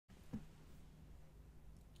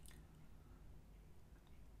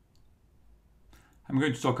I'm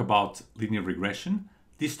going to talk about linear regression.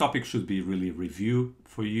 This topic should be really review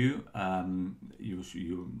for you.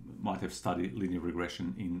 You might have studied linear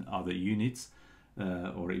regression in other units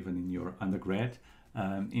or even in your undergrad.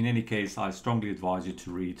 In any case, I strongly advise you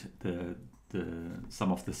to read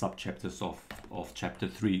some of the subchapters of chapter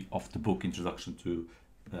 3 of the book Introduction to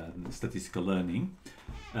Statistical Learning,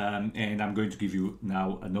 and I'm going to give you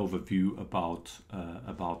now an overview about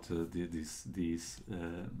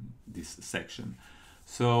this section.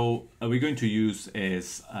 So we're going to use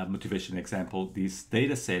as a motivation example this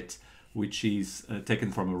data set, which is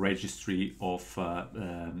taken from a registry of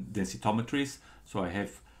densitometries. So I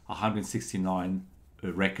have 169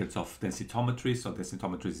 records of densitometry. So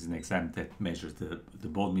densitometry is an exam that measures the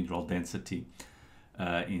bone mineral density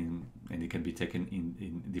and it can be taken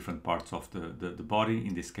in different parts of the body.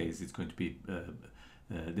 In this case, it's going to be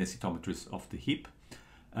densitometries of the hip.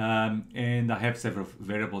 And I have several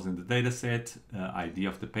variables in the data set: ID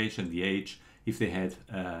of the patient, the age, if they had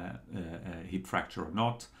a hip fracture or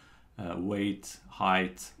not, weight,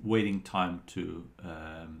 height, waiting time to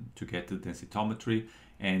get the densitometry,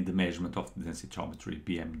 and the measurement of the densitometry,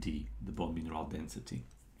 BMD, the bone mineral density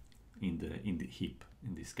in the hip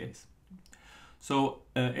in this case. So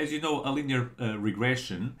as you know, a linear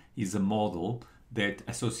regression is a model that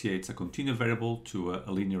associates a continuous variable to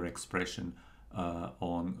a linear expression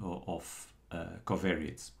of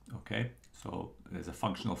covariates. Okay, so there's a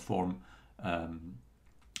functional form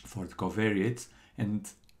for the covariates, and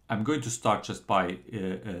I'm going to start just by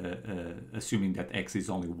assuming that X is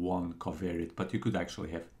only one covariate, but you could actually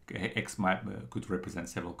have X could represent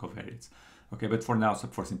several covariates. Okay, but for now, so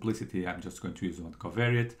for simplicity, I'm just going to use one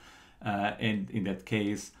covariate, and in that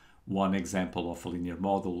case, one example of a linear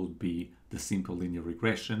model would be the simple linear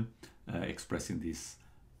regression expressing this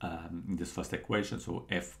in this first equation. So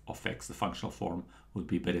f of x, the functional form, would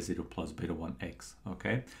be beta 0 plus beta 1x.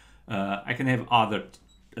 Okay, I can have other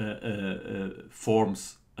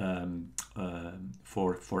forms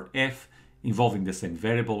for f involving the same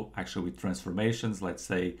variable, actually with transformations. Let's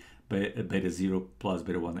say beta 0 plus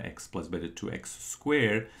beta 1x plus beta 2x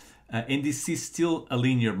squared. And this is still a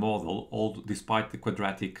linear model, despite the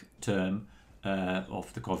quadratic term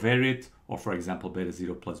of the covariate, or for example, beta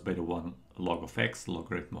 0 plus beta 1 log of x,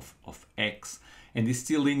 logarithm of x. And it's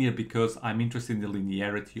still linear because I'm interested in the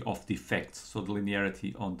linearity of the effects. So the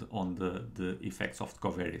linearity on the effects of the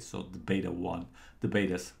covariates. So the beta 1, the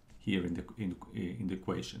betas here in the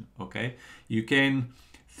equation. Okay, you can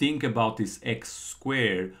think about this x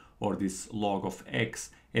squared or this log of x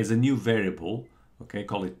as a new variable. Okay,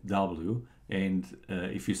 call it w, and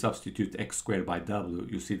if you substitute x squared by w,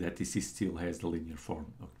 you see that this still has the linear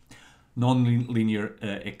form. Okay. Non-linear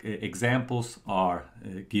examples are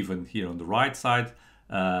given here on the right side.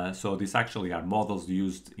 So these actually are models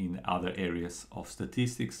used in other areas of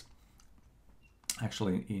statistics,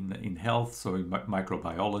 actually in health, so in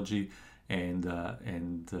microbiology and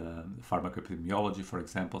pharmacoepidemiology, for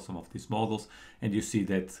example, some of these models, and you see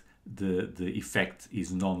that the effect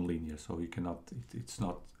is non-linear, so you cannot, it's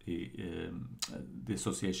not the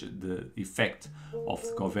association, the effect of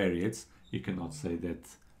the covariates, you cannot say that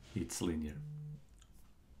it's linear.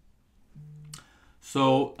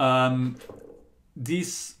 So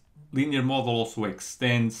this linear model also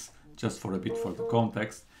extends, just for a bit for the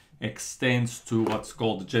context, extends to what's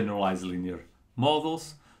called generalized linear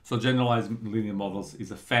models. So generalized linear models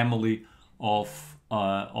is a family of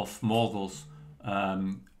models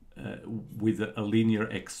with a linear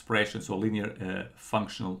expression, so a linear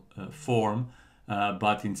functional form,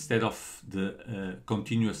 but instead of the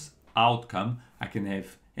continuous outcome, I can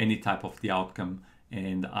have any type of the outcome,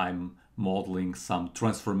 and I'm modeling some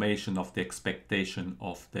transformation of the expectation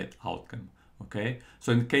of that outcome. Okay,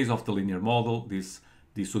 so in the case of the linear model, this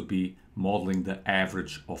would be modeling the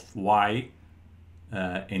average of y,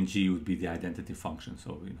 and g would be the identity function.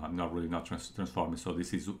 So I'm not really transforming. So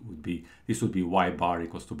this would be y bar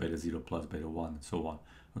equals to beta 0 plus beta 1 and so on.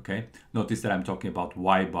 Okay. Notice that I'm talking about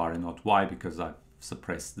y bar and not y because I've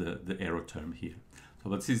suppressed the error term here. So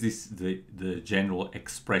but this is the general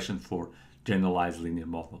expression for generalized linear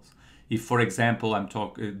models. If, for example, I'm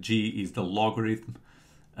talking g is the logarithm,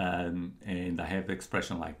 and I have the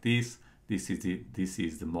expression like this. This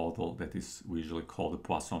is the model that is usually called the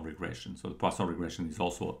Poisson regression. So the Poisson regression is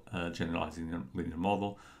also a generalized linear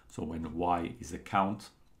model. So when y is a count,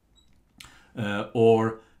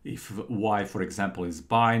 or if y, for example, is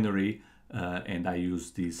binary, and I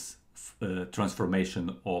use this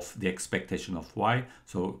transformation of the expectation of y.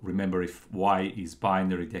 So remember, if y is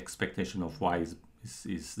binary, the expectation of y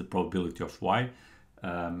is the probability of y.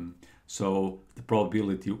 So the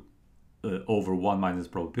probability over 1 minus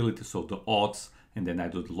probability, so the odds and then I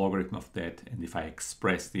do the logarithm of that, and if I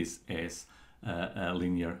express this as a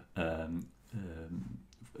linear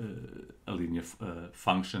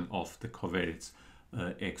function of the covariates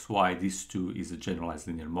xy, this too is a generalized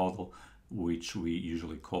linear model, which we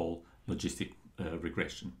usually call logistic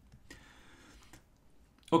regression.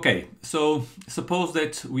 Okay, so suppose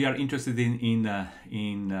that we are interested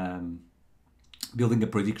in building a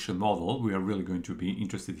prediction model. We are really going to be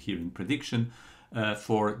interested here in prediction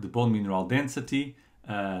for the bone mineral density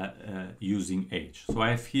using age. So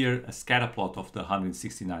I have here a scatter plot of the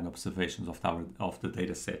 169 observations of the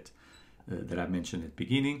data set that I mentioned at the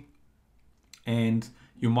beginning. And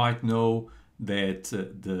you might know that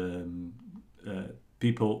the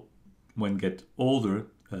people, when get older,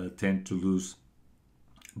 tend to lose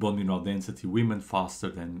bone mineral density, women faster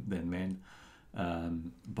than men,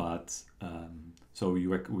 so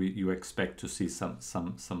you expect to see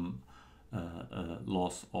some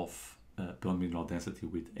loss of bone mineral density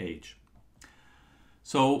with age.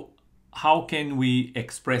 So how can we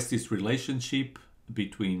express this relationship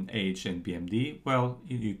between age and BMD? Well,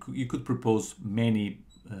 you could propose many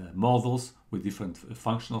models with different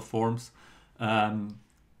functional forms.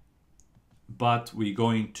 But we're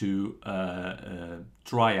going to we're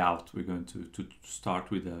going to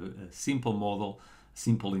start with a simple model,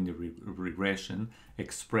 simple linear regression,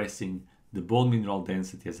 expressing the bone mineral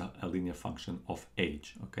density as a linear function of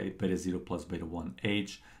age, okay? Beta 0 plus beta 1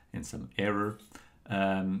 age and some error.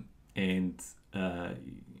 I'm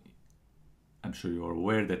sure you're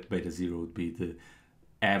aware that beta 0 would be the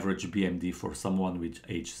average BMD for someone with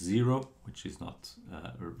age 0, which is not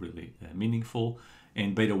really meaningful.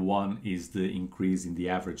 And beta 1 is the increase in the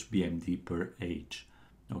average BMD per age.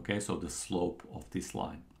 Okay, so the slope of this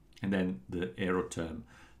line. And then the error term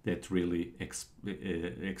that really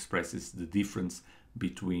expresses the difference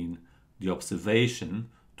between the observation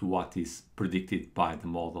to what is predicted by the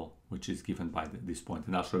model, which is given by this point.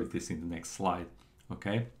 And I'll show you this in the next slide.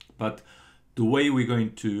 Okay, but the way we're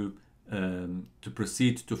going to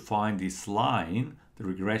proceed to find this line, the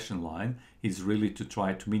regression line, is really to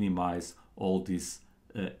try to minimize all these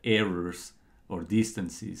errors or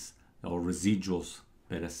distances or residuals,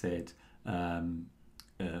 better said,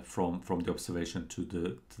 from the observation to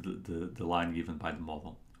the line given by the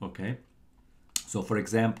model. Okay, so for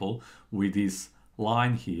example, with this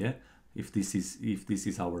line here, if this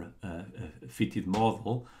is our fitted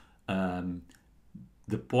model,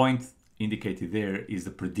 the point indicated there is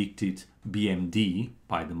the predicted BMD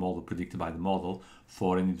by the model, predicted by the model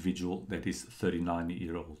for an individual that is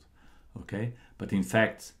 39-year-old. Okay, but in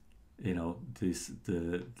fact, you know,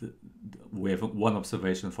 we have one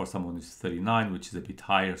observation for someone who's 39, which is a bit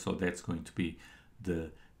higher, so that's going to be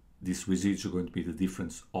this residual going to be the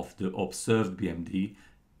difference of the observed BMD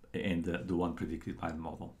and the one predicted by the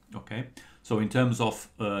model. Okay, so in terms of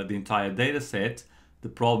the entire data set, the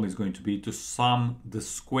problem is going to be to sum the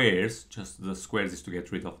squares. Just the squares is to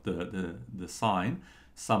get rid of the sign.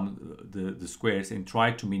 Sum the squares and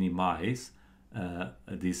try to minimize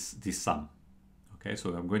this sum. Okay,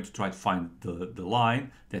 so I'm going to try to find the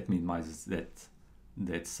line that minimizes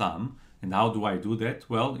that sum. And how do I do that?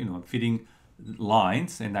 Well, you know, I'm fitting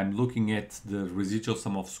lines and I'm looking at the residual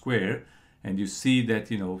sum of square, and you see that,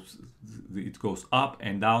 you know, it goes up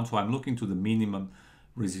and down. So I'm looking to the minimum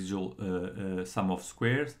residual sum of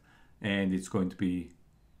squares, and it's going to be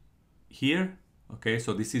here. Okay,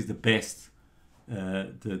 so this is the best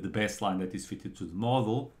best line that is fitted to the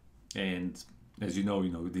model. And as you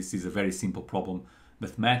know, this is a very simple problem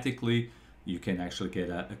mathematically. You can actually get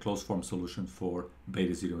a closed form solution for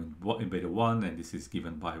beta 0 and beta 1, and this is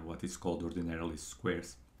given by what is called ordinary least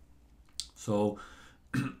squares. So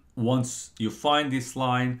once you find this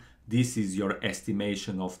line, this is your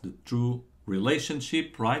estimation of the true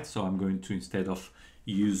relationship, right? So I'm going to, instead of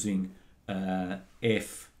using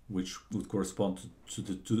f, which would correspond to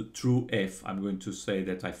the true f, I'm going to say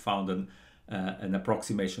that I found an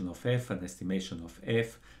approximation of f, an estimation of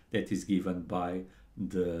f, that is given by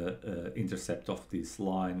the intercept of this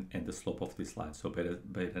line and the slope of this line. So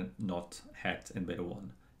beta naught hat and beta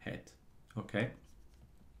 1 hat. Okay.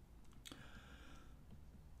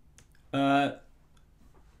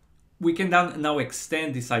 We can now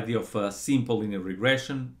extend this idea of a simple linear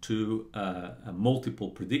regression to a multiple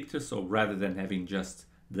predictor. So rather than having just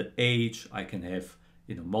the age, I can have,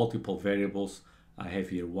 you know, multiple variables. I have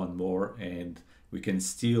here one more, and we can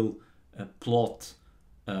still plot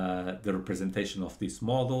the representation of this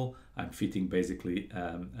model. I'm fitting basically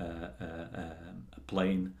a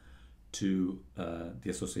plane to the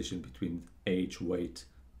association between age, weight,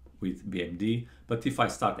 with BMD. But if I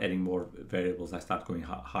start adding more variables, I start going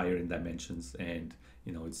higher in dimensions, and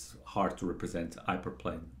it's hard to represent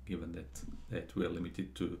hyperplane given that we are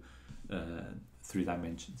limited to 3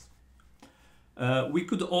 dimensions. We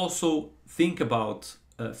could also think about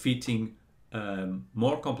fitting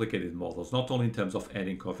more complicated models, not only in terms of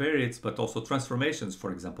adding covariates, but also transformations,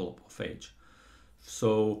 for example, of age.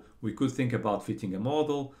 So we could think about fitting a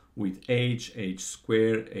model with age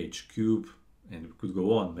squared, age cubed, and we could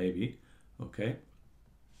go on maybe. Okay.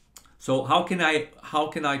 So how can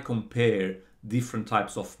I compare different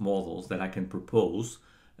types of models that I can propose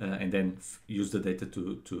and then use the data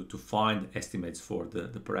to find estimates for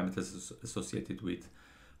the parameters associated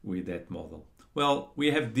with that model? Well,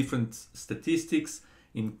 we have different statistics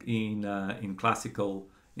in classical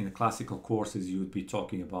courses. You would be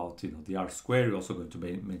talking about the R-square. We're also going to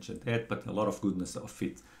mention that, but a lot of goodness of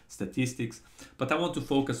fit statistics. But I want to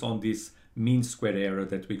focus on this mean square error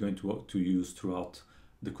that we're going to use throughout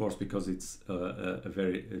the course because it's a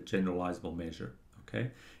very generalizable measure.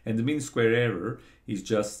 Okay, and the mean square error is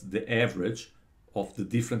just the average of the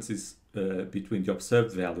differences between the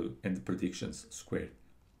observed value and the predictions squared.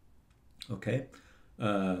 Okay,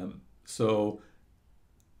 so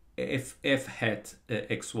if f hat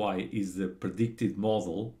xy is the predicted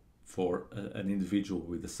model for an individual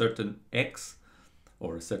with a certain x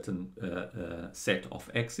or a certain set of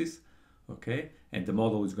x's, okay, and the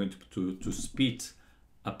model is going to spit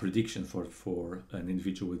a prediction for an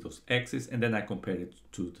individual with those x's, and then I compare it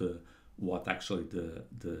to what actually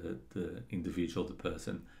the individual, the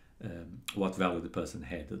person, what value the person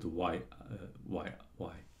had, the y.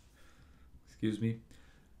 Excuse me.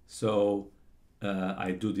 So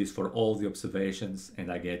I do this for all the observations,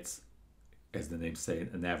 and I get, as the name says,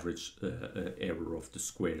 an average error of the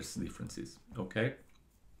squares differences. Okay.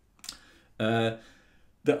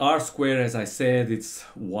 The R-square, as I said, it's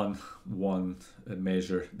one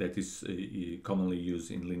measure that is commonly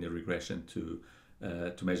used in linear regression to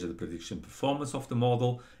measure the prediction performance of the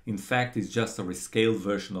model. In fact, it's just a rescaled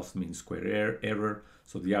version of mean square error.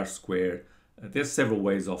 So the R-square, there's several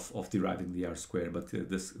ways of deriving the R-square, but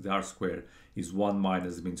the R-square is 1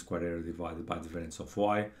 minus the mean square error divided by the variance of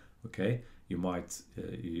y. Okay, you might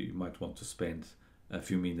want to spend a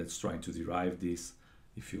few minutes trying to derive this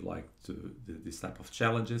if you like this type of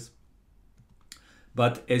challenges.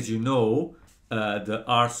 But as you know, the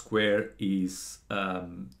R-square is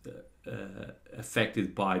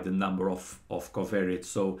affected by the number of covariates.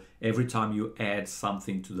 So every time you add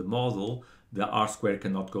something to the model, the R-square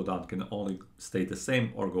cannot go down, can only stay the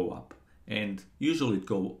same or go up. And usually it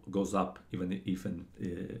goes up even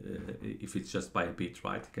if it's just by a bit,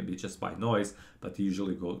 right? It can be just by noise, but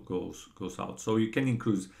usually goes out. So you can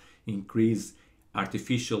increase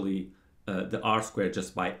artificially the R-square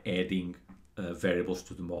just by adding variables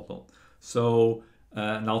to the model. So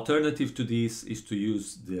an alternative to this is to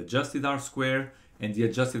use the adjusted R-square, and the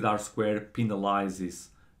adjusted R-square penalizes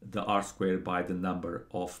the R-square by the number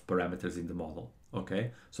of parameters in the model.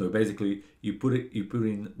 Okay, so basically you put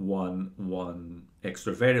in one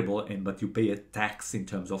extra variable, but you pay a tax in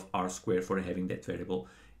terms of R-square for having that variable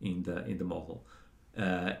in the model.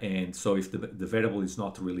 And so if the variable is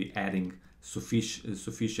not really adding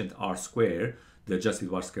sufficient R-square, the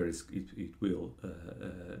adjusted R-square it will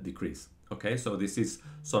decrease. Okay, so this is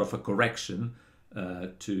sort of a correction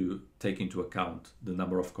to take into account the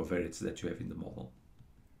number of covariates that you have in the model.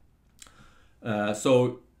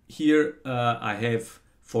 So here I have,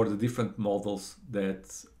 for the different models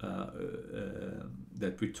that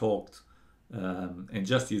we talked, and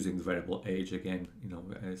just using the variable age again,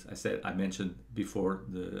 as I said, I mentioned before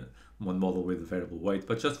the one model with the variable weight,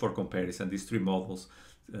 but just for comparison, these 3 models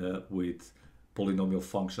with polynomial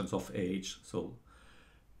functions of age, so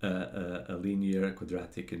a linear,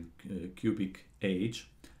 quadratic, and cubic age.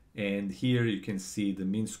 And here you can see the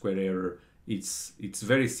mean square error. It's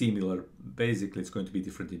very similar. Basically, it's going to be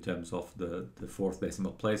different in terms of the 4th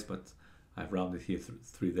decimal place, but I've rounded here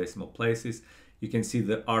 3 decimal places. You can see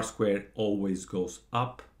the R-square always goes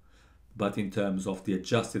up, but in terms of the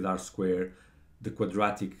adjusted R-square, the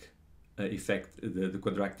quadratic effect, the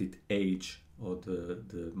quadratic age, or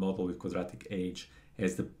the model with quadratic age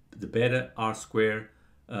has the better R-square,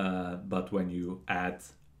 but when you add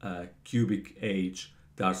cubic age,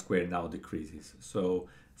 the R-square now decreases. So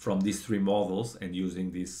from these 3 models and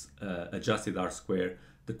using this adjusted R-square,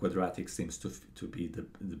 the quadratic seems to be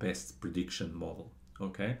the best prediction model.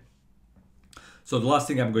 Okay. So the last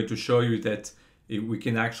thing I'm going to show you is that we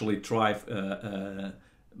can actually try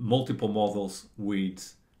multiple models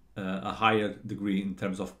with a higher degree in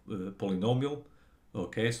terms of polynomial.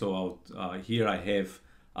 Okay, so here I have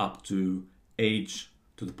up to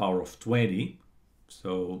to the power of 20,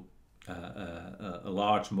 so a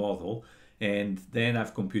large model, and then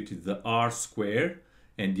I've computed the R square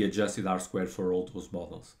and the adjusted R square for all those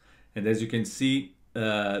models. And as you can see,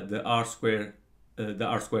 the R square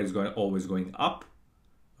is always going up,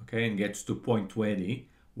 okay, and gets to 0.20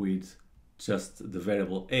 with just the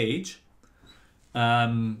variable age.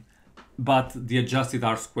 But the adjusted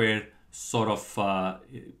R square sort of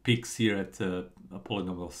peaks here at a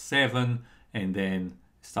polynomial 7 and then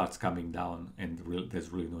starts coming down, and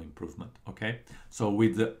there's really no improvement. Okay, so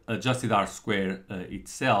with the adjusted R square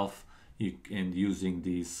itself, and using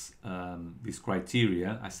these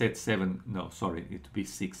criteria, I said 7, no, sorry, it would be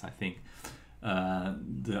 6, I think.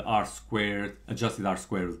 The R squared, adjusted R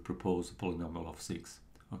squared would propose a polynomial of 6.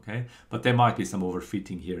 Okay, but there might be some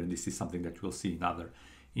overfitting here, and this is something that we'll see in other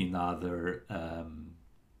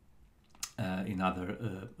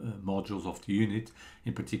modules of the unit,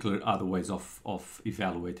 in particular other ways of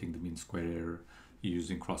evaluating the mean square error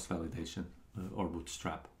using cross-validation or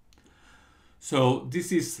bootstrap. So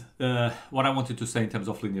this is what I wanted to say in terms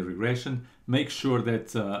of linear regression. Make sure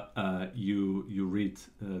that you read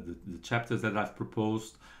the chapters that I've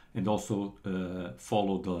proposed, and also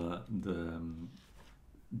follow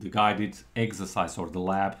the guided exercise or the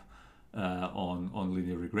lab on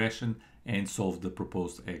linear regression, and solve the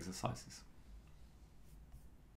proposed exercises.